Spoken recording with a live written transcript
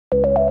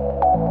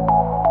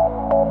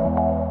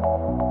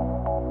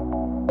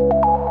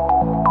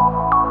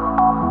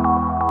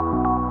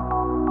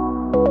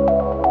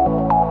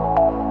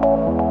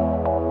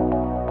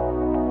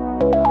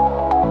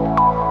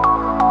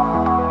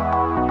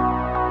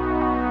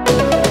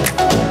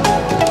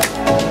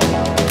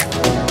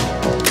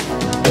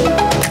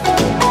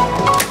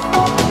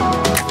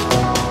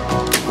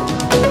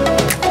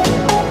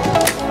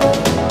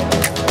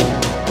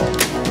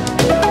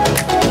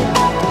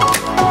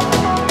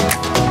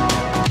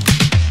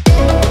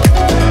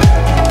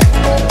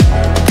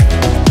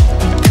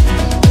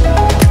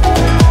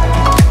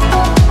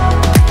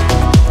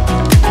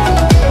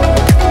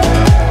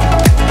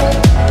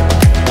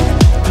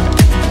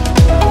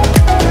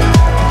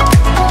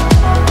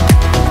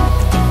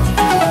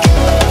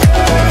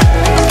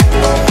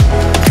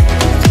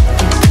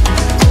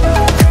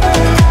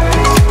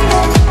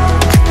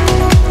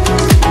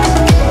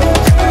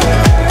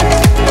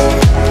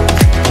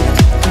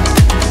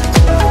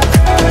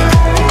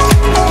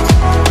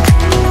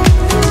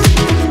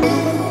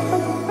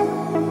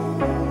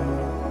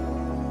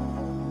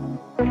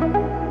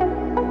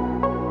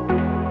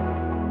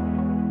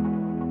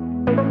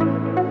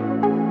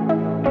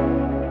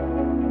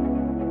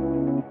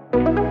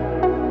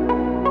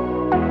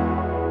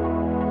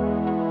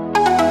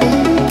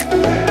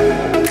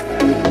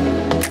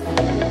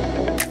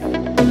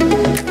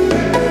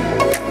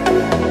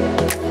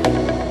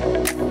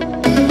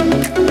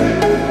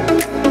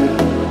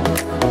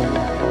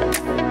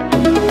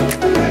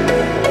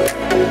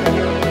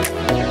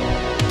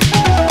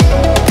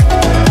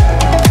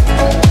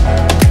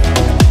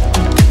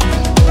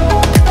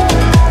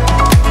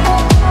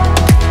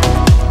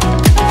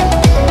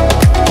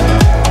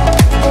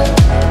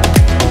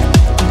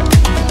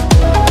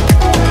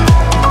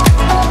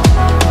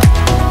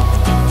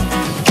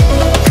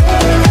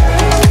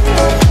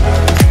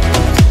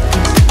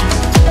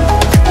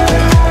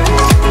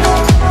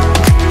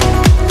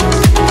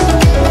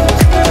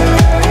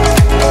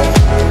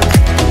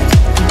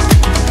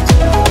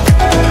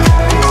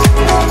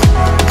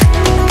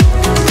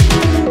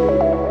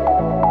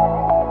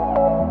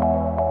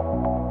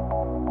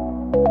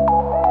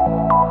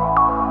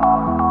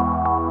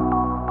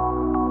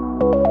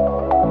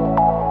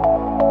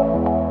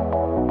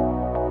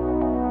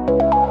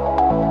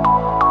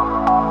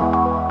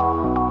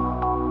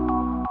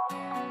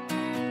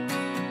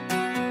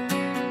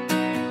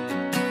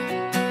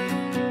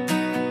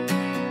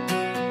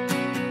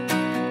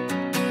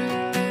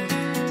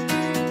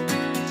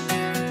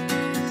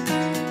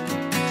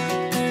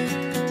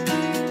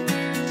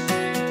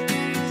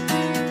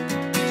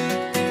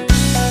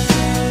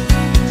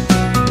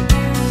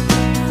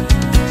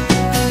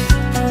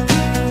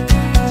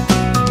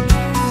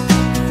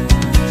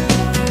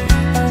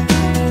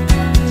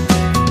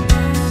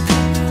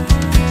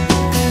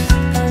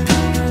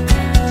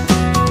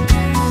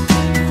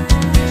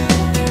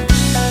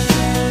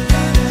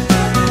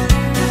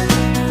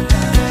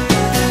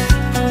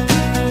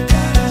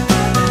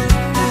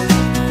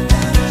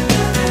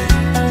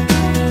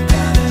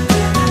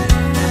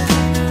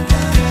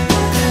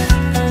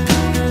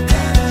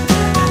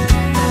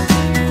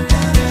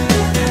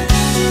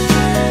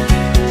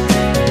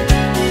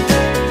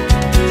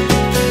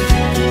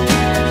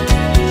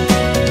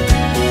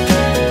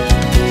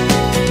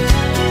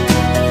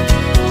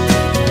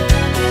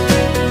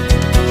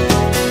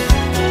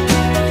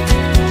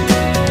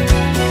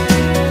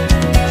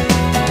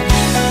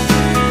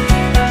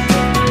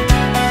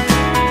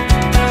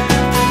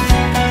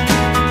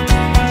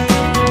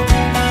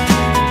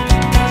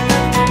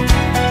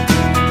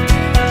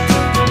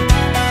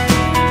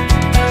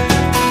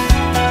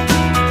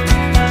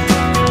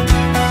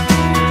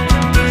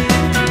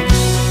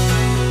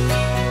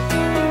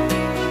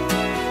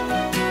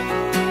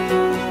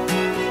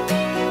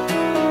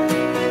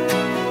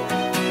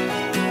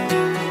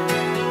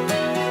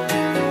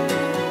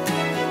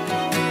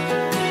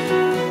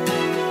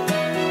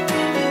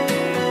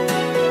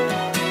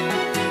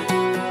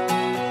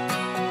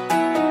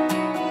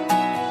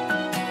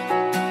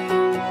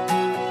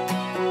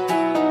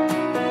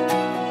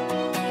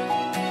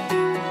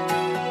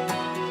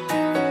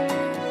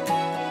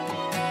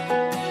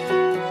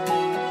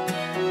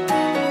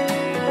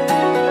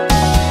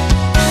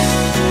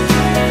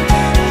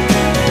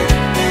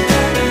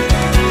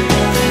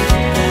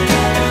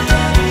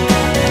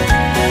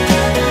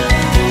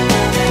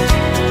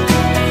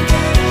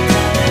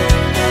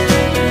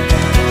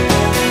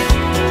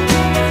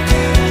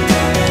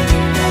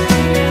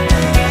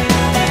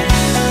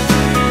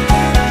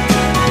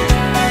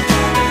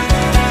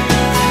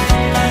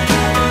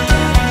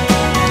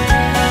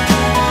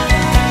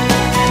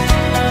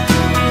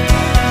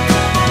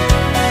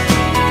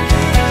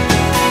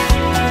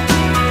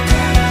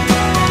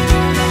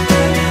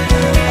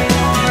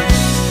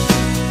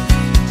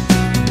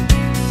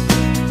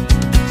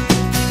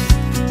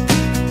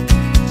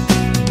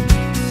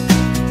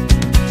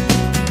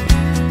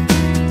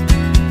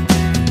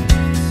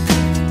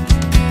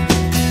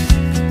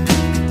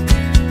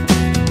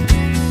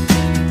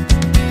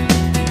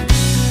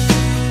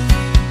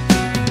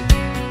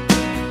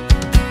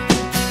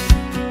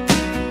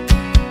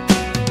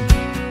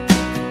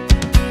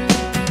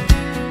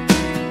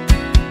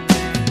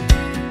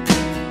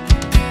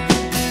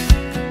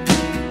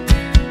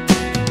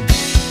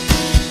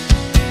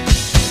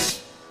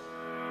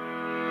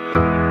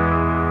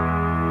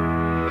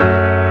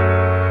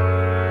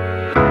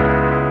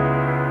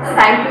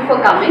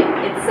for coming.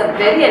 It's a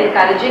very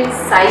encouraging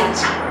sight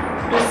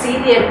to see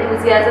the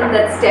enthusiasm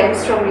that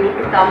stems from you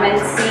to come and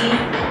see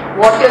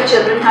what your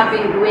children have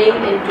been doing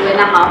in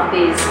 2.5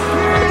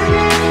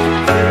 days.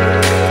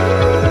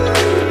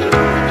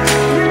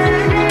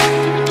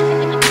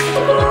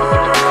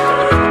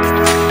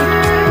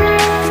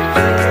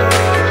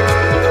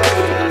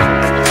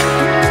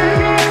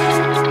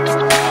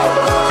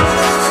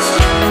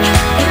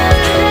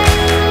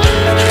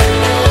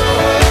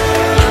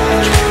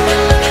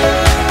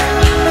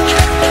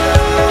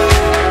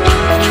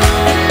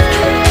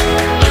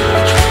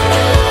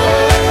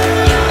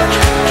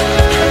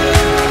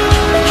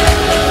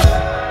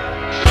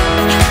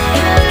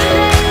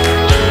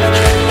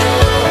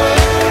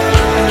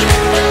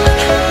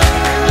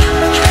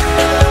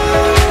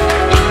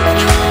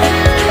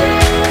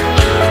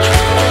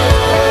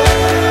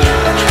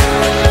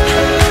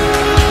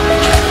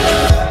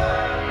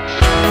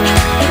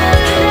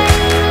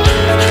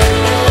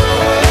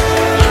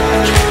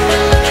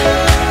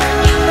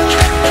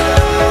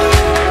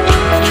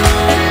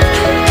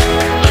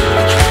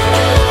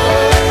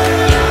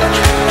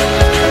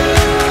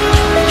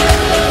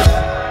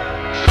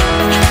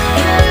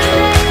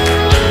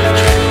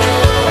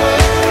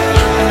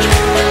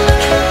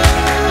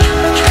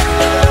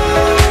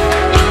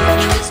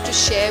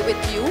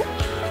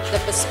 The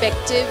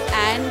perspective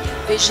and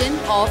vision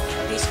of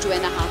these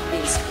 2.5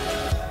 days.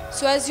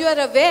 So as you are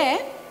aware,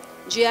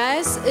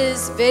 GIIS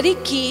is very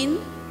keen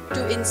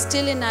to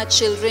instill in our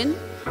children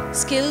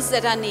skills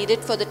that are needed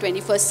for the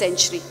 21st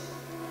century.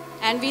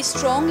 And we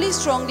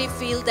strongly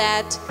feel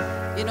that,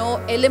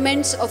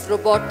 elements of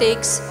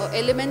robotics or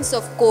elements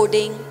of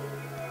coding,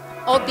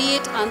 or be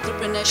it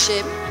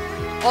entrepreneurship,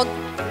 or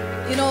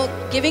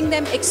giving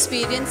them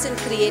experience in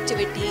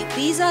creativity,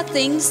 these are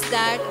things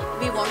that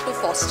we want to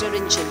foster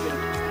in children.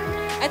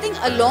 I think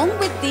along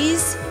with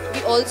these,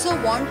 we also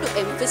want to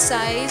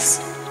emphasize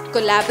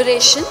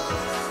collaboration,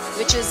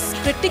 which is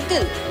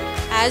critical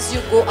as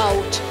you go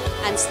out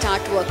and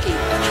start working.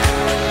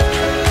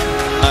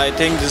 I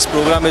think this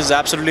program is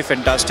absolutely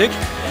fantastic.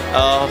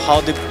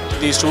 How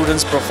the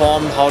students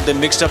performed, how they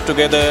mixed up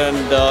together,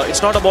 and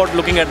it's not about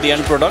looking at the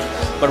end product,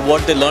 but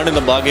what they learned in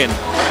the bargain.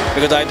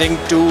 Because I think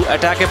to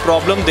attack a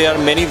problem, there are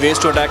many ways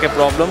to attack a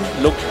problem,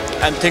 look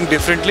and think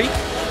differently,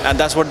 and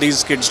that's what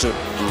these kids do.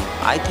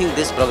 I think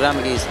this program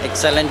is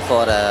excellent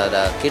for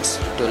the kids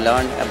to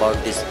learn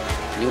about this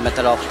new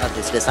method of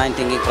this design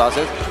thinking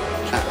process.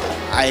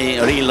 I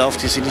really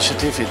love this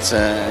initiative. It's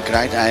a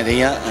great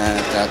idea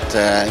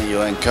that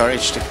you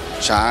encourage the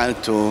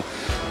child to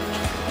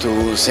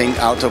think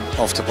out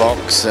of the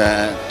box,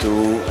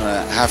 to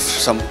have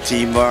some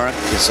teamwork,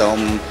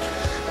 some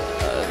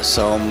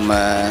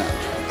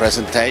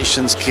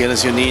presentation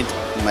skills you need,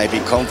 maybe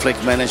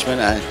conflict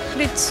management.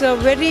 It's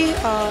very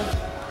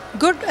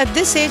good at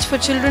this age for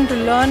children to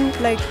learn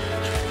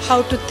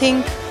how to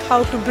think,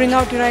 how to bring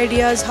out your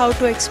ideas, how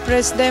to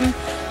express them.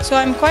 So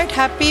I'm quite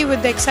happy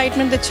with the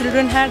excitement the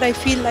children had. I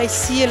feel I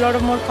see a lot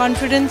of more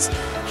confidence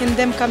in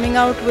them coming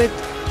out with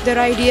their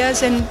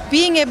ideas, and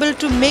being able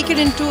to make it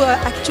into an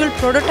actual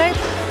prototype,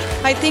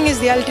 I think, is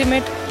the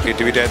ultimate.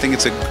 Creativity. I think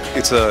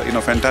it's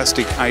a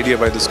fantastic idea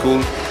by the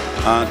school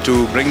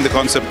to bring the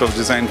concept of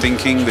design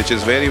thinking, which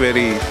is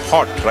very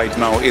hot right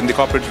now in the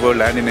corporate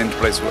world and in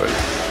enterprise world,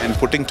 and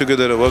putting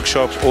together a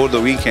workshop over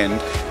the weekend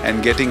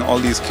and getting all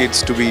these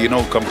kids to be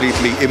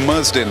completely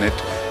immersed in it.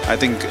 I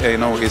think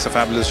is a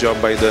fabulous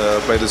job by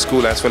the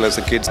school as well as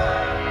the kids.